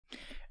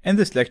In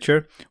this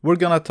lecture, we're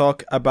going to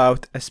talk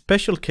about a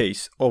special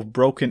case of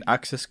broken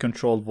access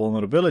control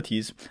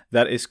vulnerabilities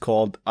that is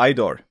called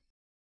IDOR.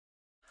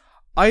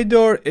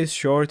 IDOR is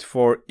short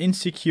for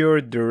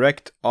Insecure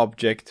Direct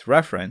Object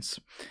Reference,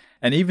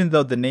 and even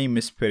though the name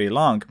is pretty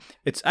long,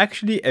 it's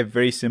actually a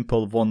very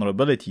simple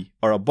vulnerability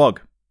or a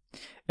bug.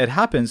 It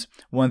happens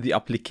when the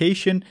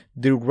application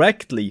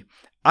directly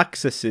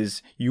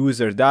accesses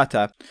user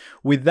data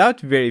without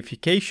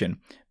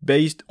verification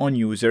based on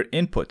user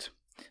input.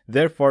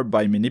 Therefore,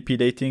 by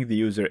manipulating the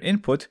user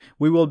input,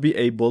 we will be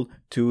able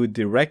to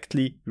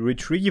directly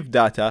retrieve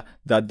data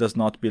that does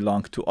not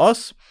belong to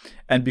us.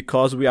 And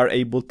because we are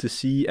able to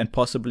see and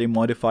possibly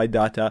modify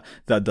data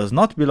that does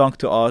not belong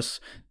to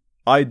us,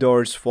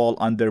 IDORs fall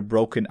under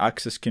broken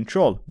access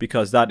control,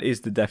 because that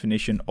is the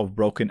definition of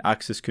broken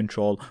access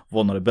control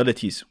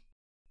vulnerabilities.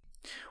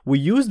 We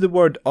use the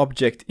word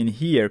object in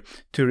here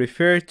to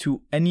refer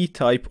to any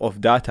type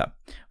of data.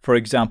 For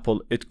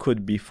example, it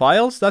could be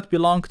files that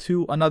belong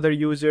to another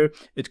user.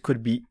 It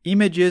could be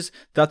images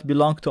that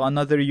belong to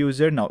another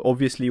user. Now,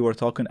 obviously, we're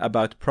talking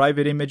about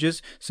private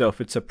images. So if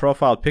it's a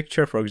profile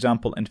picture, for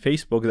example, in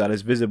Facebook that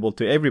is visible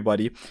to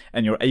everybody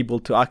and you're able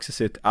to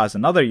access it as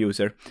another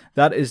user,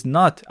 that is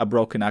not a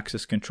broken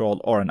access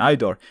control or an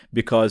IDOR,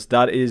 because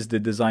that is the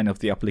design of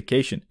the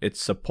application.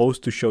 It's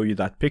supposed to show you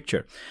that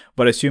picture.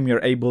 But assume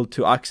you're able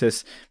to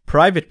access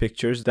private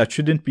pictures that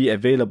shouldn't be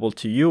available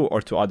to you or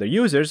to other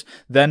users,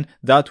 then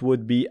that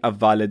would be a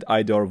valid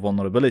IDOR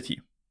vulnerability.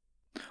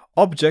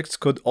 Objects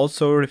could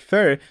also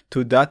refer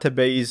to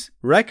database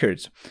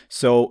records.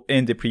 So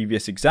in the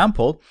previous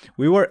example,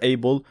 we were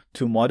able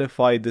to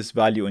modify this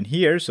value in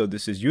here. So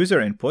this is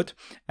user input,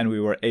 and we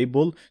were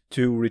able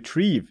to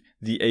retrieve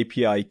the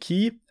API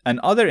key and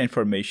other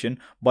information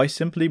by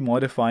simply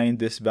modifying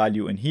this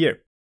value in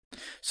here.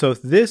 So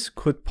this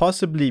could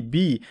possibly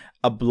be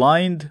a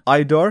blind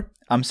IDOR.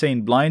 I'm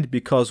saying blind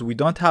because we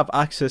don't have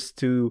access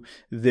to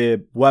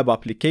the web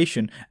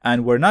application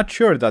and we're not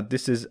sure that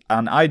this is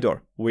an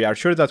IDOR. We are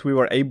sure that we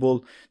were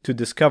able to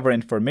discover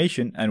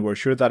information and we're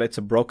sure that it's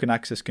a broken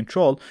access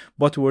control,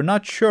 but we're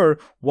not sure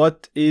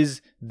what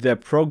is the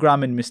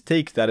programming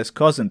mistake that is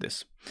causing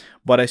this.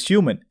 But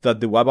assuming that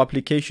the web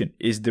application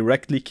is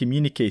directly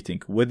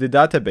communicating with the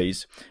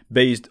database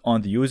based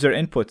on the user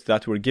input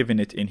that we're giving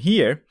it in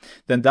here,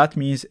 then that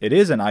means it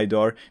is an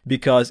IDOR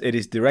because it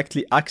is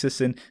directly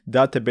accessing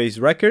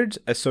database records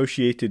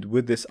associated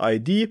with this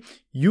ID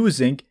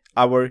using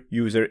our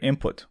user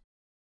input.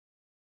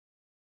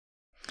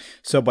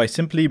 So by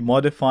simply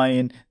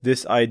modifying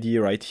this ID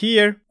right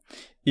here,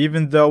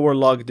 even though we're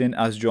logged in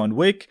as John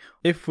Wick,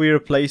 if we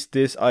replace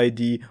this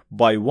ID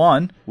by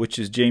 1, which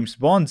is James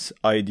Bond's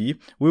ID,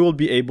 we will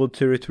be able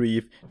to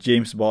retrieve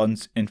James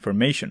Bond's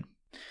information,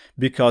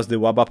 because the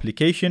web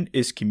application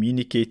is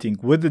communicating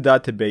with the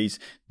database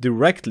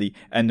directly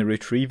and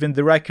retrieving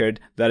the record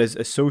that is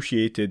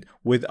associated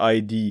with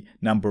ID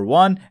number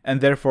 1,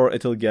 and therefore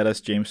it'll get us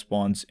James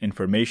Bond's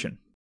information.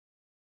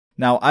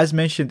 Now, as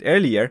mentioned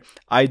earlier,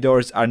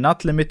 IDORs are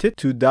not limited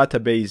to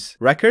database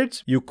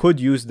records. You could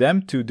use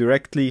them to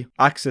directly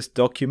access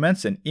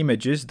documents and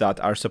images that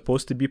are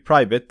supposed to be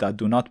private, that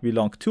do not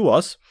belong to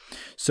us.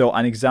 So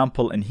an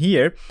example in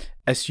here,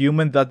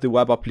 assuming that the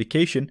web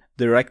application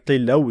directly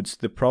loads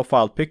the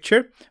profile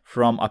picture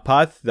from a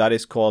path that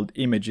is called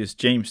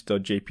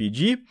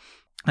imagesjames.jpg,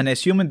 and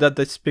assuming that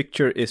this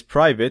picture is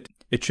private,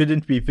 it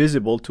shouldn't be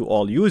visible to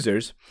all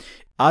users.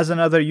 As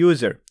another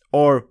user,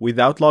 or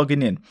without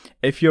logging in,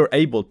 if you're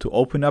able to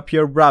open up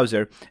your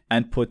browser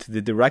and put the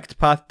direct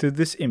path to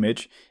this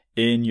image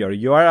in your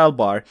URL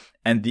bar,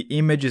 and the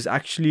image is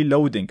actually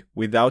loading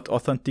without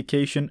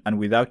authentication and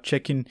without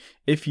checking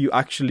if you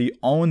actually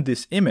own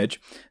this image,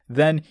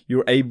 then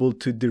you're able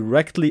to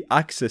directly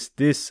access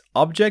this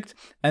object,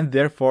 and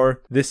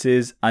therefore this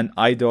is an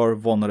IDOR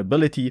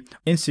vulnerability,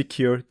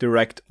 Insecure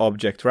Direct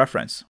Object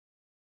Reference.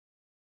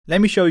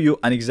 Let me show you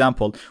an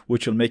example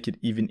which will make it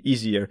even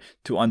easier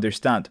to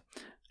understand.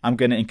 I'm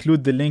going to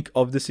include the link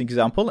of this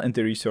example in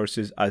the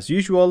resources as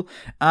usual,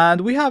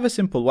 and we have a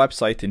simple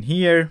website in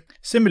here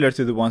similar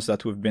to the ones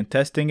that we've been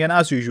testing, and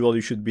as usual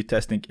you should be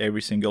testing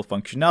every single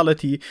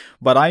functionality,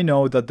 but I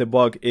know that the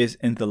bug is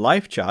in the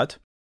live chat,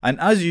 and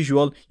as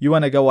usual you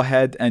want to go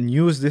ahead and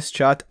use this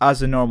chat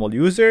as a normal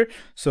user.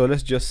 So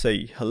let's just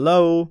say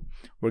hello.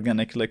 We're going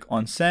to click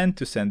on send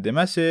to send the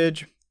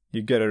message.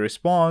 You get a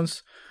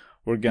response.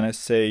 We're going to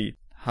say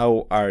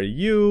how are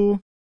you,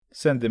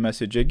 send the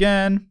message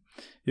again.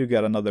 You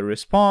get another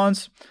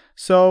response.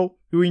 So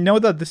we know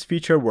that this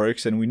feature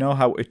works and we know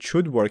how it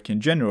should work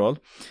in general.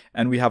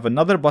 And we have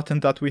another button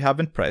that we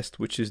haven't pressed,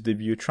 which is the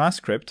view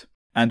transcript.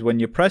 And when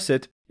you press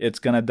it, it's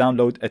going to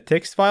download a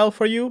text file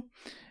for you.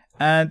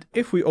 And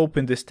if we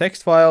open this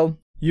text file,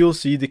 you'll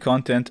see the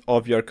content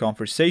of your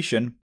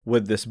conversation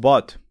with this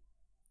bot.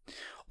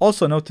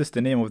 Also notice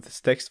the name of this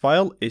text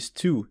file is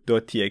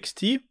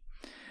 2.txt.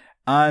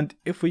 And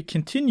if we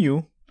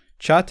continue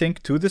chatting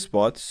to this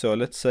bot, so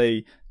let's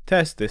say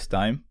test this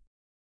time,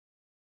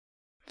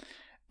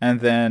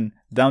 and then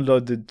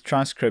download the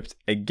transcript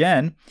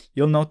again,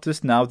 you'll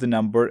notice now the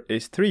number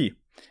is 3.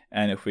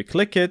 And if we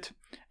click it,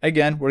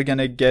 again, we're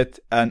gonna get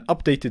an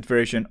updated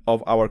version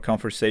of our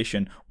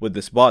conversation with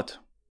this bot.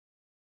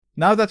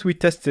 Now that we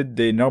tested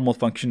the normal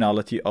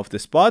functionality of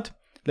this bot,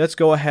 let's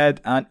go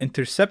ahead and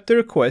intercept the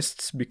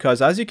requests,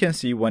 because as you can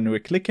see, when we're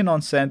clicking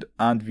on send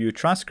and view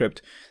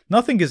transcript,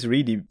 nothing is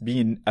really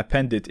being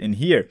appended in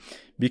here,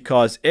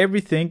 because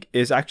everything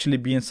is actually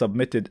being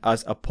submitted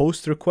as a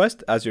post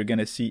request, as you're going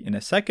to see in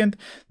a second.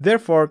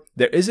 Therefore,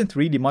 there isn't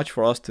really much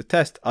for us to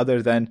test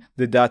other than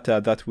the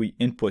data that we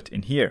input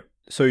in here.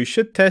 So you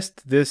should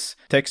test this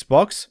text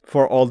box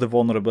for all the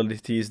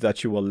vulnerabilities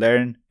that you will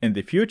learn in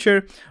the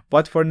future.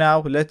 But for now,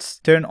 let's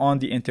turn on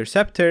the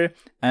interceptor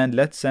and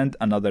let's send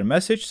another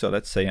message. So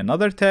let's say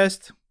another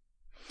test.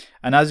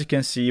 And as you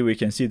can see, we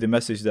can see the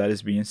message that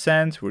is being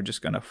sent. We're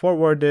just going to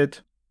forward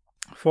it.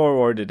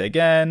 Forward it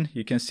again.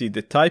 You can see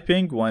the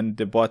typing when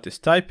the bot is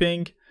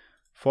typing.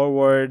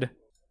 Forward.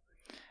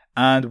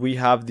 And we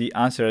have the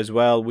answer as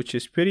well, which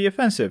is pretty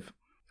offensive.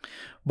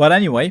 But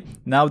anyway,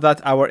 now that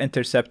our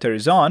interceptor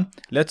is on,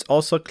 let's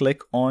also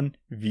click on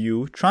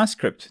view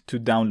transcript to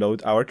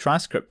download our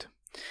transcript.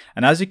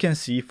 And as you can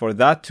see, for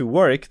that to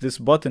work, this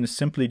button is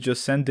simply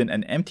just sending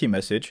an empty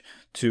message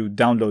to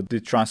download the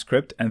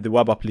transcript, and the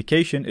web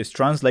application is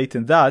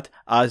translating that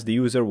as the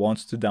user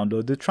wants to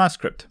download the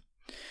transcript.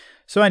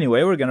 So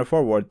anyway, we're going to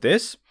forward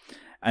this.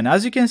 And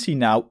as you can see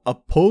now, a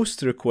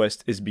post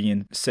request is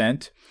being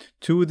sent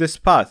to this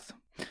path.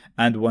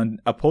 And when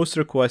a post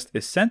request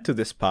is sent to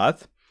this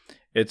path,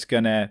 it's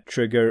gonna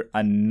trigger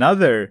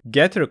another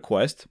GET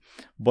request,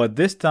 but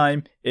this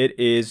time it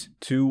is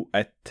to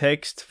a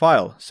text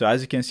file. So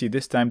as you can see,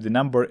 this time the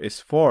number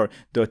is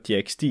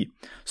 4.txt.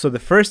 So the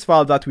first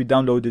file that we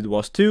downloaded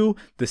was 2,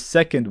 the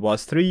second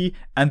was 3,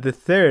 and the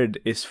third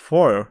is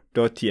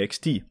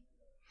 4.txt.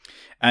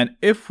 And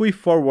if we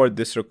forward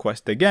this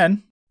request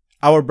again,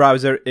 our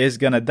browser is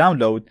gonna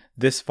download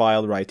this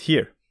file right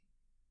here.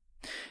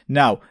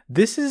 Now,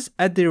 this is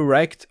a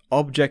direct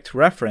object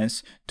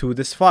reference to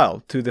this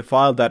file, to the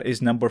file that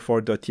is number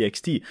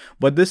 4.txt.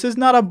 But this is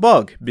not a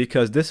bug,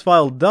 because this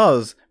file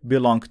does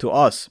belong to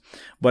us.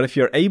 But if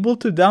you're able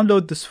to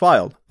download this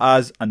file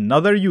as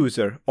another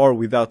user or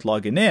without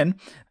logging in,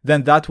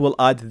 then that will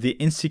add the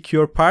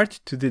insecure part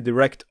to the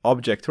direct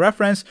object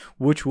reference,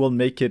 which will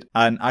make it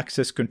an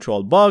access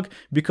control bug,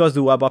 because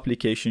the web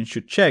application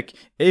should check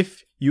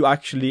if you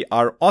actually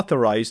are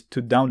authorized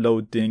to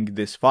downloading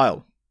this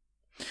file.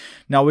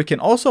 Now we can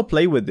also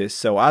play with this.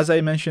 So as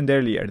I mentioned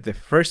earlier, the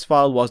first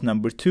file was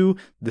number 2,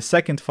 the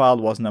second file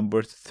was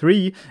number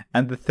 3,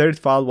 and the third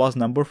file was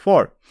number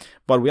 4.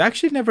 But we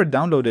actually never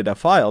downloaded a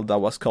file that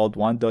was called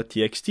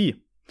 1.txt.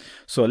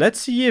 So let's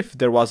see if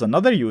there was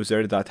another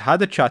user that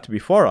had a chat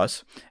before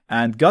us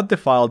and got the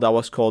file that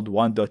was called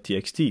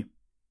 1.txt.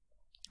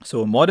 So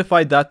we'll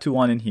modify that to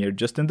 1 in here,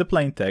 just in the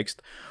plain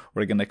text.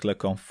 We're going to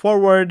click on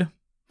forward,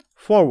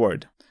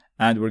 forward,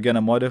 and we're going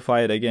to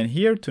modify it again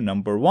here to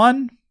number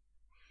 1.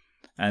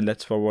 And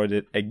let's forward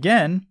it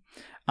again.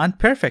 And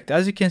perfect.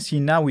 As you can see,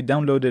 now we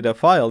downloaded a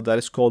file that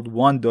is called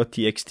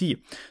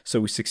 1.txt. So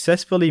we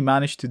successfully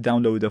managed to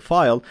download a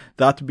file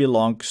that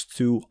belongs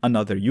to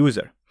another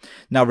user.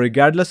 Now,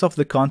 regardless of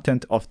the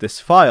content of this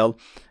file,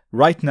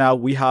 right now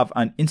we have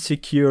an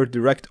insecure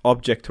direct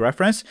object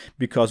reference,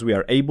 because we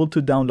are able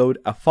to download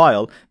a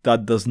file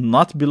that does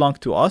not belong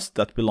to us,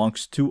 that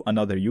belongs to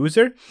another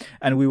user.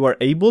 And we were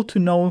able to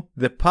know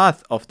the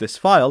path of this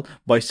file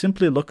by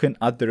simply looking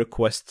at the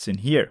requests in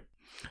here.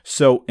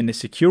 So in a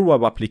secure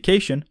web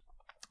application,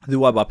 the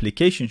web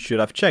application should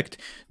have checked,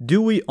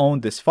 do we own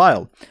this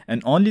file,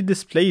 and only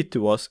display it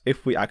to us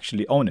if we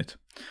actually own it.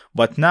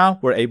 But now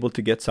we're able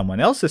to get someone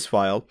else's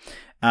file.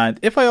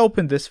 And if I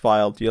open this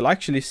file, you'll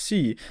actually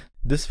see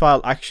this file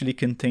actually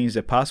contains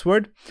a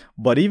password.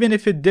 But even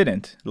if it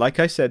didn't, like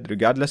I said,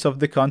 regardless of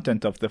the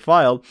content of the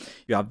file,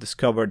 you have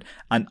discovered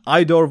an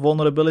IDOR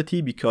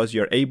vulnerability, because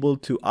you're able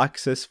to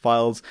access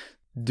files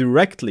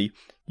directly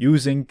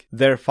using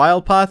their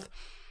file path.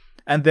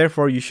 And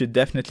therefore, you should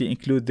definitely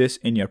include this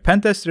in your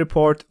pentest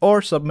report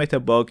or submit a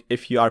bug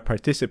if you are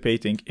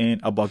participating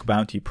in a bug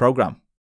bounty program.